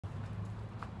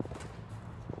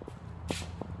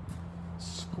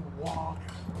Squawk.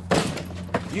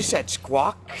 You said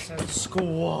squawk? I said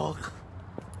squawk.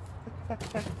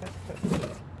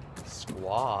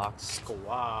 Squawk.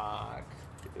 Squawk.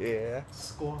 Yeah.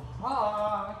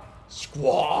 Squawk.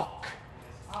 Squawk.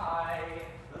 I,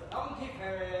 the donkey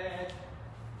parrot.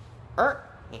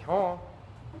 Hee-haw.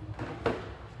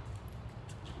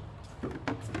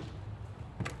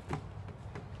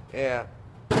 Yeah.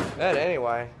 But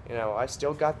anyway, you know, I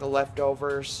still got the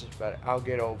leftovers, but I'll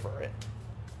get over it.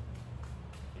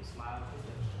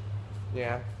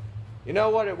 Yeah. You know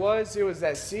what it was? It was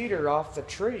that cedar off the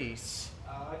trees.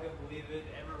 Oh, I couldn't believe it.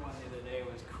 Everyone the other day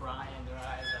was crying their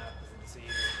eyes out because of the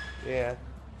cedar. Yeah.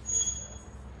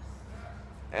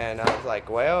 And I was like,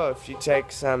 well, if you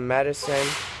take some medicine,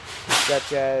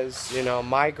 such as, you know,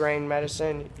 migraine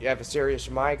medicine, you have a serious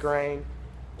migraine,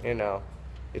 you know,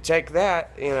 you take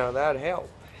that, you know, that'd help.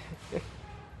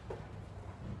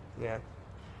 Yeah.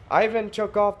 I even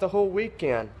took off the whole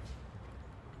weekend,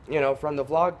 you know, from the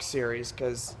vlog series,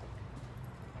 because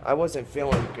I wasn't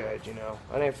feeling good, you know.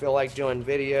 I didn't feel like doing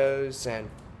videos, and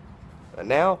but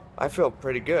now I feel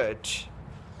pretty good.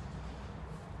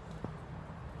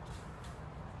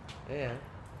 Yeah.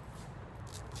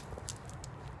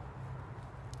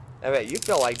 I bet you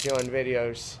feel like doing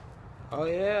videos. Oh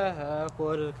yeah, I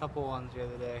uploaded a couple ones the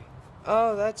other day.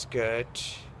 Oh, that's good.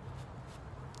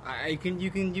 You can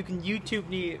YouTube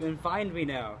me and find me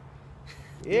now.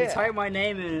 Yeah. You type my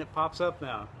name in and it pops up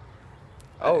now.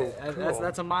 Oh, cool.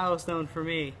 That's a milestone for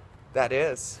me. That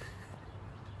is.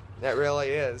 That really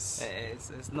is.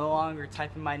 It's no longer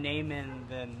typing my name in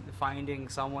than finding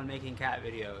someone making cat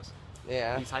videos.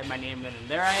 Yeah. You type my name in and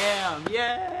there I am.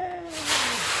 Yay!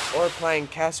 Or playing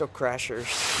Castle Crashers.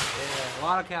 Yeah, a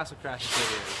lot of Castle Crashers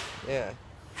videos. Yeah.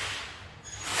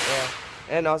 Yeah.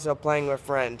 And also playing with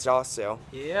friends also.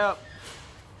 Yep.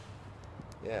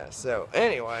 Yeah, so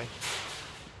anyway.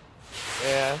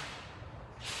 Yeah.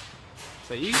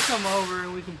 So you can come over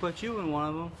and we can put you in one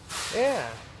of them. Yeah.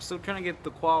 Still trying to get the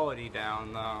quality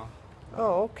down though.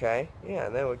 Oh, okay. Yeah,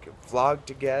 and then we could vlog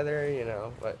together, you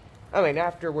know, but I mean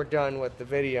after we're done with the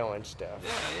video and stuff.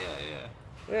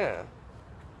 Yeah. Yeah.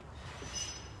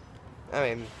 I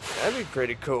mean, that'd be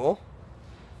pretty cool.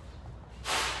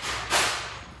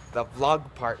 The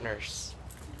vlog partners.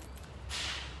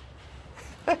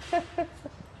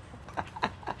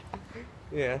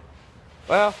 Yeah.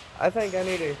 Well, I think I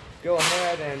need to go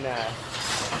ahead and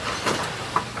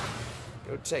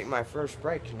go take my first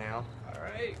break now.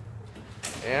 Alright.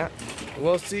 Yeah.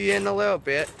 We'll see you in a little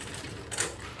bit.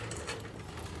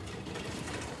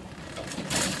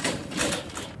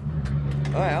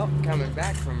 Well, coming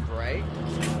back from break.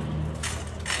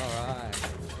 Alright.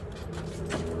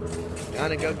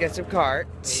 Gonna go get some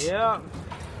carts. Yeah.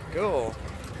 Cool.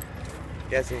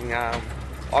 Guessing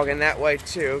walking that way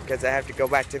too, because I have to go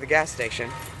back to the gas station.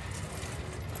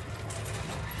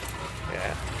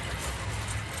 Yeah.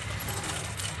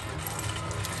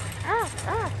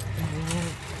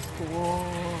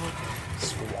 Squawk.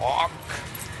 Squawk.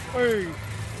 Hey,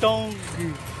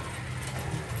 donkey.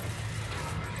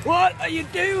 What are you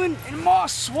doing in my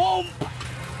swamp?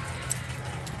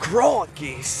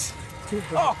 Cronkies.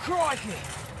 Oh, crikey.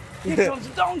 Here comes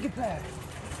the donkey pack.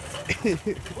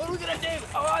 What are we gonna do?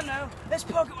 Oh, I know. Let's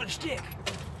poke it with a stick.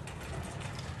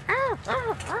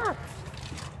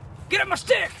 Get up my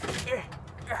stick.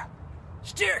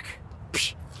 Stick.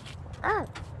 And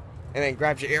then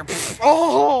grabs your ear.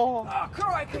 Oh! Oh,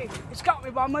 crikey. It's got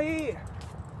me by my ear.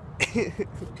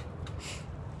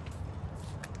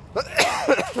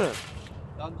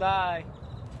 Don't die.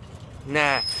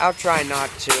 Nah, I'll try not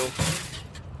to.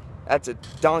 That's a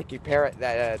donkey parrot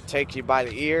that takes you by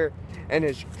the ear and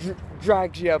it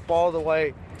drags you up all the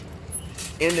way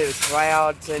into the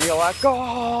clouds, and you're like,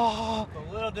 oh!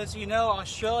 But little does you know,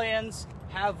 Australians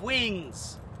have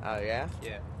wings. Oh, yeah?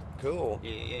 Yeah. Cool.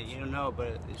 Yeah, you don't know,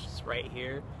 but it's just right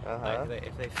here. Uh-huh. Like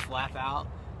if they flap out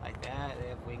like that, they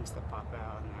have wings that pop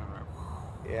out. And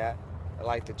they're Yeah. I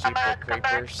like the Jeepers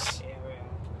Creepers.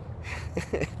 yeah,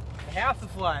 they have to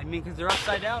fly. I mean, because they're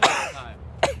upside down all the time.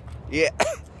 Yeah.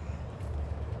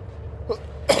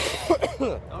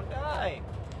 Don't die.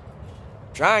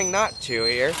 Trying not to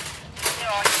here.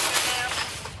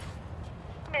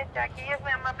 Miss Jackie, yes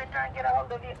ma'am, I've been trying to get a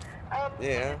hold of you.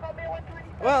 Yeah. you call me at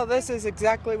 127? Well, this is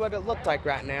exactly what it looked like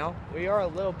right now. We are a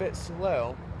little bit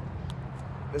slow.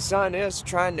 The sun is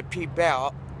trying to peep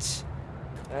out.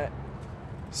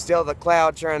 Still the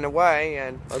clouds are in the way,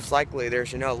 and most likely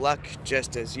there's no luck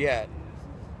just as yet.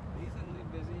 Decently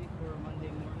busy for a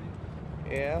Monday morning.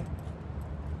 Yeah.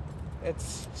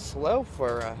 It's slow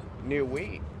for a new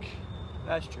week.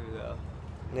 That's true, though.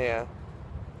 Yeah.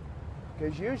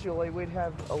 Because usually we'd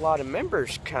have a lot of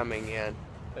members coming in.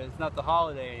 But it's not the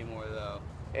holiday anymore, though.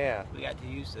 Yeah. We got too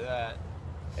used to that.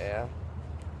 Yeah.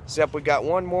 Except we got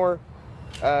one more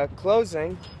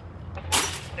closing.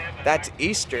 That's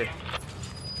Easter.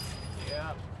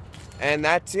 Yeah. And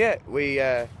that's it. We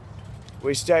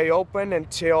stay open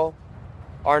until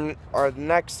our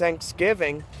next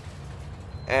Thanksgiving,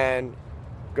 and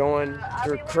going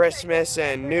through Christmas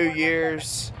and New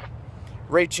Year's,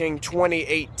 reaching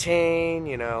 2018,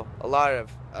 you know, a lot of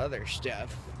other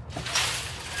stuff,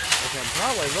 which I'm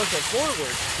probably looking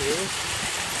forward to,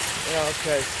 you know,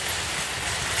 because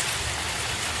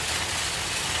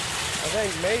I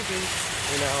think maybe,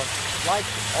 you know, like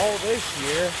all this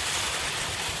year,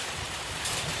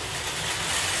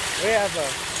 we have a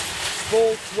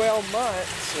full 12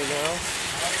 months, you know.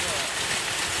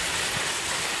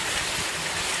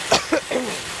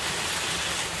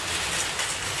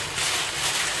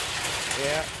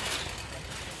 Yeah.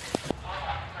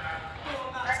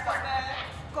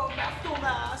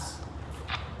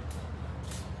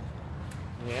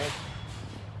 Yeah.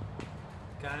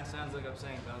 Kind of sounds like I'm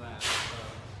saying dumbass.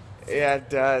 Yeah, it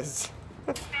does.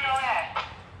 Hey,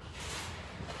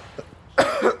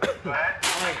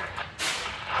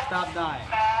 stop dying.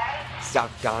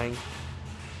 Stop dying.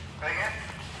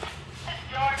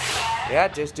 Yeah,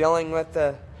 just dealing with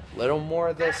a little more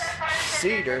of this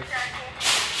cedar.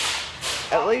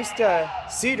 At least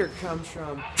cedar comes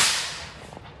from,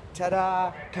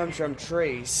 ta-da, comes from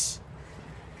trees.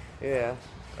 Yeah,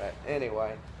 but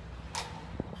anyway.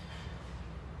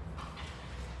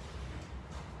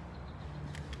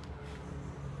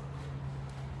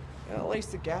 At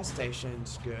least the gas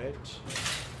station's good.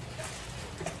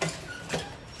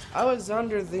 I was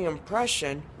under the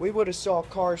impression we would have saw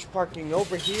cars parking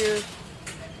over here,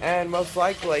 and most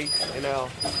likely, you know,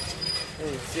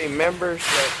 see members,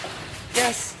 but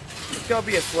yes, it's gonna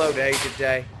be a slow day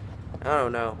today. I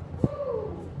don't know.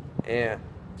 Yeah.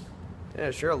 Yeah,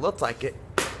 it sure looked like it.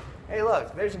 Hey,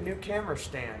 look, there's a new camera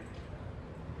stand.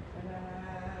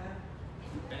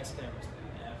 Best camera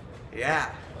stand ever.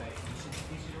 Yeah. Wait,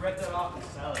 you should rip that off and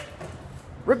sell it.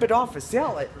 Rip it off and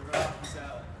sell it. Rip it off and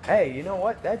sell it. Hey, you know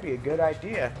what? That'd be a good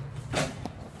idea.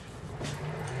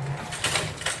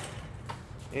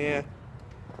 Yeah.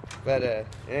 But,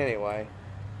 anyway.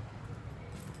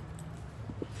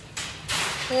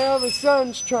 Well, the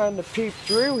sun's trying to peep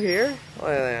through here. Look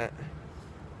at that.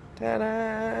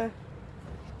 Ta-da!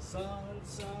 Sun,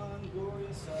 sun,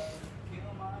 glorious sun,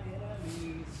 kill my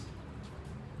enemies.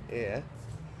 Yeah.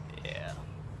 Yeah.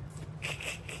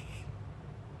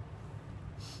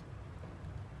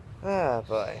 Ah,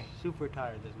 boy. Super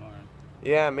tired this morning.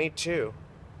 Yeah, me too.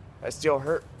 I still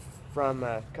hurt from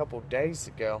a couple days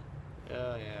ago.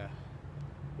 Oh, yeah.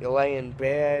 You lay in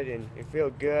bed and you feel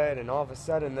good, and all of a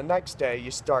sudden the next day you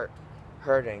start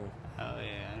hurting. Oh,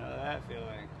 yeah, I know that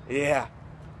feeling. Yeah.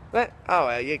 But, oh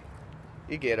well, you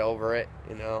get over it,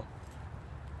 you know.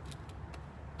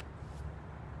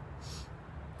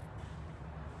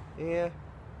 Yeah.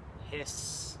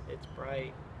 Hiss. It's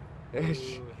bright. Ooh,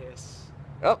 hiss.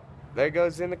 Oh, there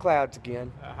goes in the clouds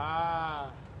again.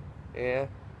 Aha! Yeah.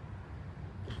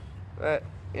 But,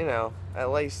 you know,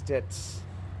 at least it's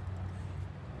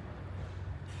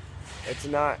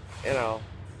not, you know,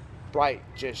 bright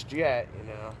just yet, you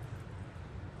know.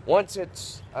 Once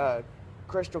it's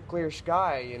crystal clear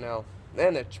sky, you know,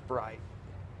 then it's bright.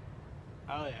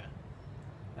 Oh, yeah.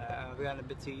 I've gotten a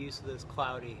bit too used to this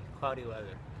cloudy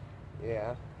weather.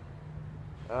 Yeah.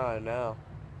 Oh, no.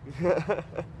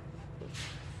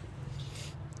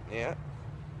 Yeah.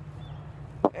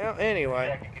 Well,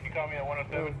 anyway. Can you call me at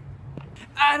 107?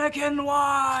 Anakin,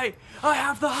 why? I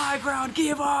have the high ground.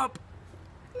 Give up.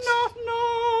 No,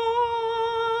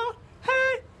 no.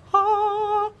 Hey,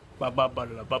 ha. Ba ba ba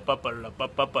la ba ba ba la ba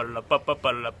ba ba la ba ba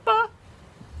ba la ba.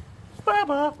 Ba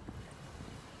ba.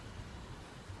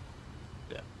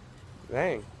 Yeah.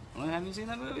 Dang. Well, have you seen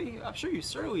that movie? I'm sure you've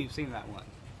seen that one.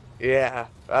 Yeah,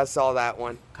 I saw that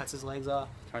one. Cuts his legs off,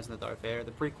 turns into Darth Vader.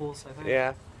 The prequels, I think.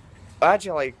 Yeah.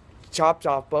 Actually, chopped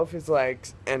off both his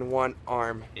legs and one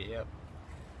arm. Yep.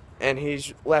 And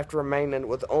he's left remaining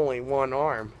with only one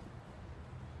arm.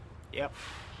 Yep.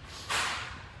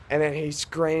 And then he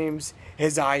screams,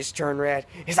 his eyes turn red.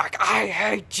 He's like, I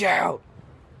hate you!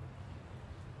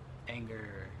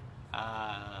 Anger.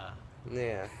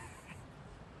 Yeah.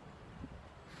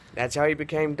 That's how he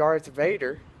became Darth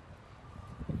Vader.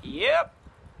 Yep.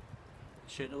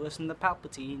 Shouldn't have listened to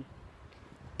Palpatine.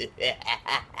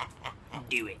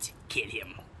 Do it. Kill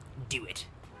him. Do it.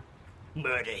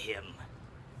 Murder him.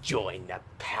 Join the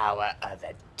power of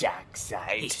the dark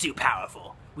side. He's too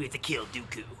powerful. We have to kill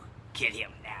Dooku. Kill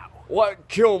him now. What?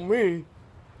 Kill me?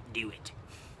 Do it.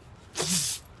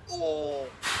 Oh.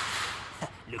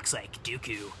 Looks like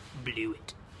Dooku blew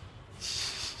it.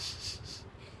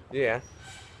 Yeah.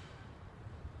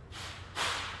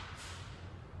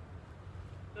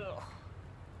 Ugh.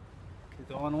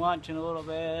 Going lunch in a little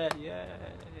bit. Yay.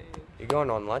 You going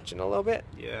on lunch in a little bit?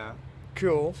 Yeah.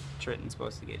 Cool. Trenton's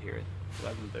supposed to get here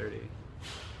at 11:30.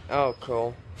 Oh,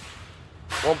 cool.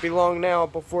 Won't be long now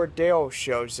before Dale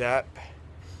shows up.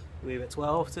 Leave at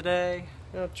 12 today.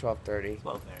 Oh, 12:30.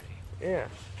 12:30. Yeah.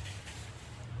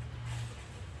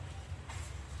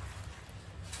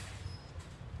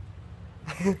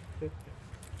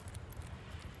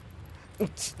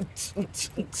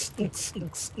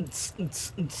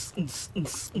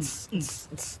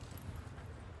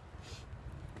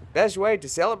 Best way to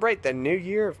celebrate the new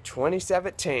year of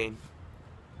 2017.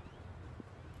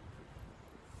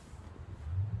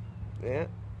 Yeah.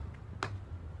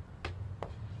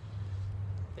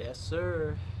 Yes,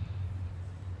 sir.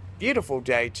 Beautiful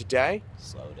day today.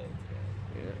 Slow day today.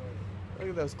 Yeah. Look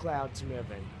at those clouds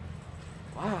moving.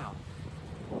 Wow.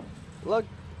 Look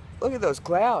at those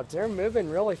clouds. They're moving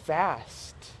really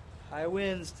fast. High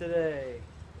winds today.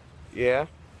 Yeah.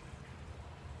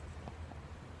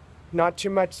 Not too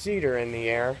much cedar in the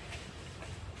air.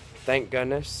 Thank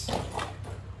goodness.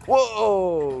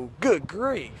 Whoa! Good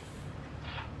grief.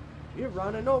 You're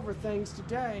running over things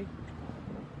today.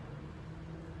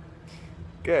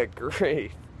 Good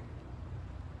grief.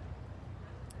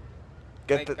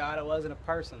 Thank God it wasn't a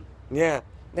person. Yeah.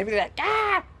 They'd be like,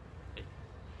 ah!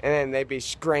 And then they'd be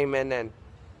screaming, and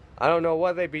I don't know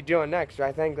what they'd be doing next.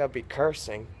 I think they'd be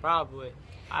cursing. Probably.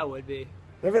 I would be.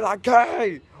 They'd be like,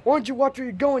 hey, why don't you watch where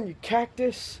you're going, you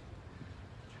cactus?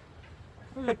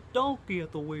 There's a donkey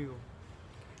at the wheel.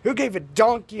 Who gave a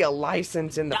donkey a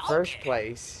license in the Donkey. first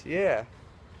place? Yeah.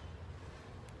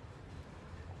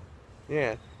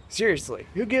 Yeah. Seriously,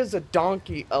 who gives a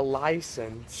donkey a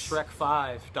license? Shrek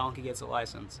 5, donkey gets a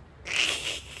license.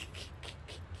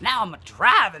 Now I'm a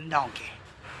driving donkey.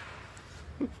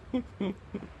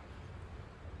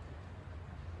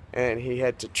 And he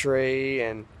hits a tree,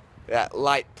 and that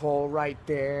light pole right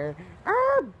there.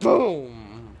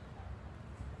 Boom!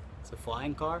 It's a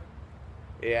flying car?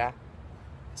 Yeah.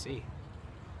 I see.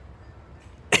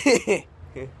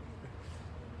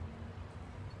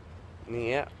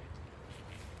 Yeah.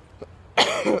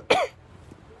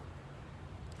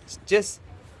 It's just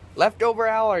leftover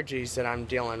allergies that I'm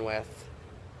dealing with.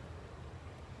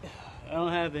 I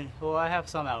don't have any. Well, I have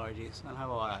some allergies. I don't have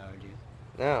a lot of allergies.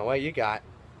 No, what you got?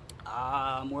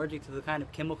 I'm allergic to the kind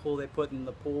of chemical they put in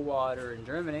the pool water in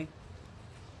Germany.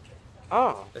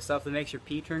 Oh. The stuff that makes your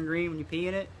pee turn green when you pee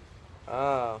in it.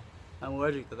 Oh. I'm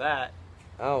allergic to that.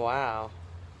 Oh, wow.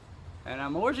 And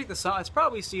I'm allergic to some. It's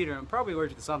probably cedar. I'm probably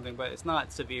allergic to something, but it's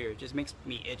not severe. It just makes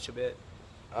me itch a bit.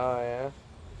 Oh, yeah?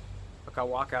 Like I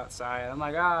walk outside, I'm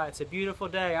like, ah, it's a beautiful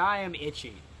day. I am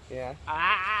itchy. Yeah.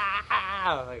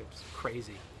 Ah, like it's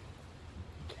crazy.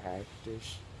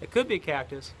 Cactus. It could be a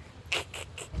cactus.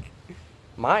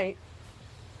 Might.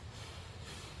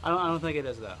 I don't think it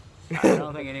is though. I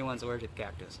don't think anyone's allergic to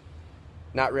cactus.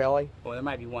 Not really. Well, there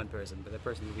might be one person, but that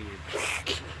person's weird.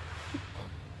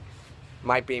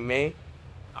 Might be me.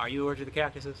 Are you allergic to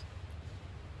cactuses?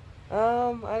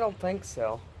 I don't think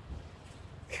so.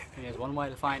 There's one way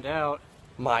to find out.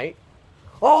 Might.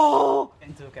 Oh!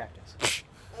 Into a cactus.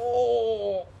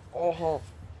 Oh! Oh!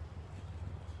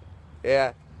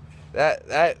 Yeah. That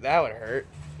would hurt.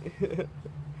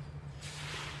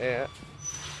 Yeah.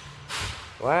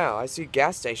 Wow, I see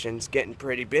gas stations getting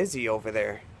pretty busy over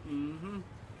there. Mm-hmm.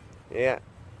 Yeah.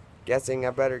 Guessing I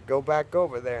better go back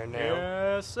over there now.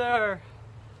 Yes, sir.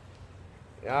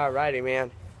 Alrighty,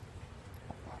 man.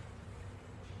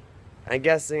 I'm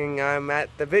guessing I'm at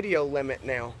the video limit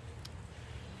now.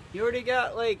 You already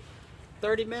got like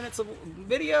 30 minutes of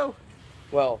video?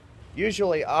 Well,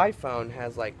 usually iPhone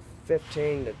has like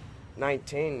 15 to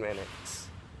 19 minutes.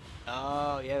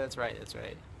 Oh, yeah, that's right, that's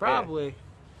right. Probably. Yeah.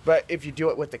 But if you do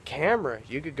it with the camera,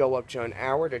 you could go up to an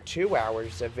hour to 2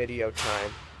 hours of video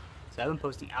time. So I've been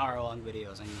posting hour-long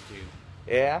videos on YouTube.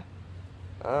 Yeah?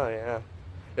 Oh, yeah.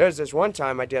 There's this one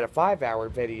time I did a 5-hour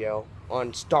video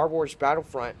on Star Wars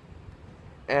Battlefront.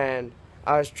 And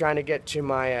I was trying to get to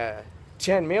my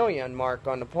 10 million mark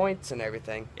on the points and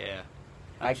everything. Yeah.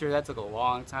 I'm sure that took a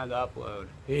long time to upload.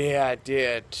 Yeah, it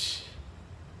did.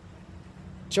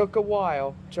 Took a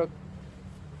while. Took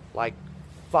like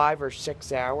 5 or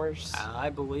 6 hours. I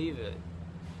believe it.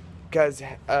 Because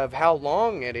of how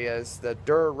long it is, the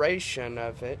duration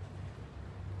of it.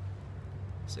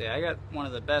 See, I got one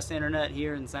of the best internet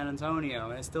here in San Antonio,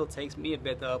 and it still takes me a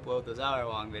bit to upload those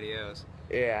hour-long videos.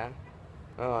 Yeah.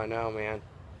 Oh, I know, man.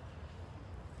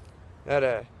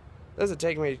 That doesn't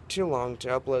take me too long to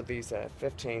upload these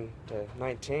 15 to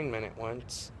 19-minute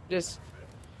ones. Just,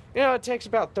 you know, it takes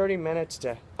about 30 minutes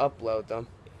to upload them.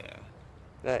 Yeah.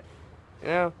 That, you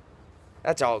know,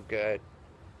 that's all good.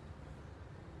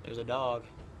 There's a dog.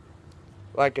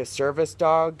 Like a service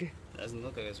dog? Doesn't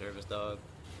look like a service dog.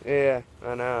 Yeah,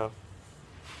 I know.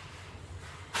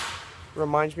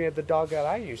 Reminds me of the dog that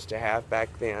I used to have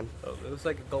back then. Oh, it looks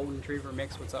like a golden retriever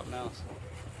mixed with something else.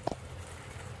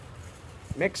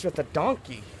 Mixed with a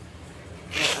donkey.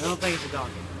 Yeah, I don't think it's a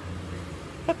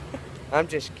donkey. I'm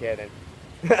just kidding.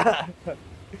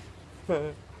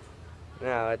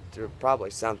 No, it's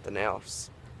probably something else.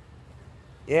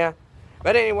 Yeah.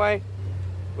 But anyway,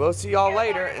 we'll see y'all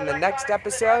later in the next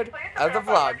episode of the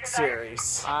vlog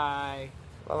series. Bye.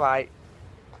 Bye-bye.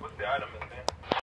 What's the item?